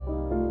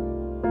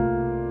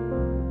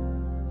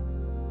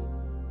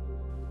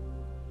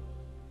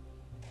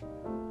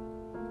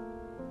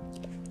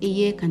A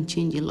year can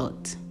change a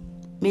lot.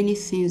 Many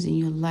things in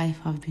your life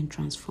have been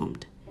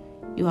transformed.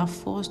 You are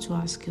forced to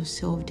ask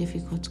yourself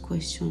difficult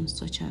questions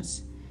such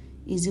as,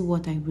 is it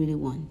what I really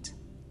want?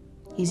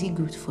 Is it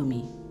good for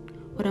me?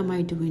 What am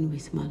I doing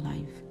with my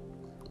life?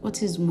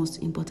 What is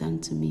most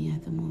important to me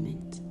at the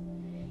moment?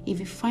 If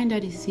you find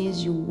that the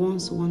things you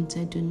once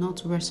wanted do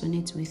not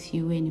resonate with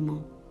you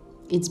anymore,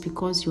 it's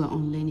because you are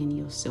unlearning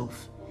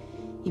yourself.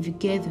 If you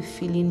get the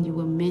feeling you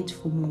were meant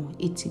for more,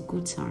 it's a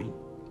good sign.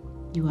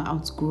 You are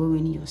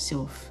outgrowing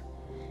yourself.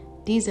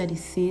 These are the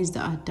things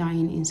that are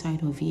dying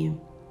inside of you.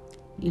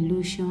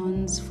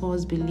 Illusions,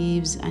 false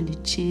beliefs, and the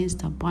chains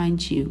that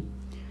bind you.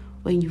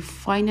 When you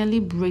finally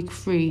break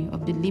free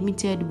of the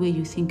limited way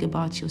you think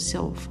about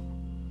yourself,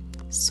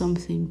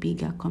 something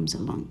bigger comes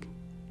along.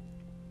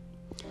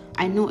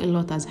 I know a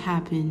lot has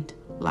happened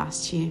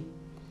last year,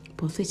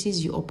 but this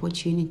is your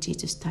opportunity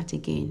to start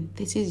again.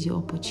 This is your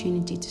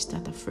opportunity to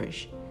start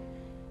afresh.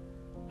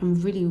 I'm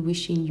really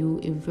wishing you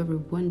a very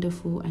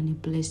wonderful and a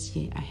blessed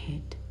year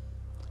ahead.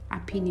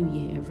 Happy New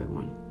Year,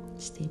 everyone.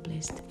 Stay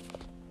blessed.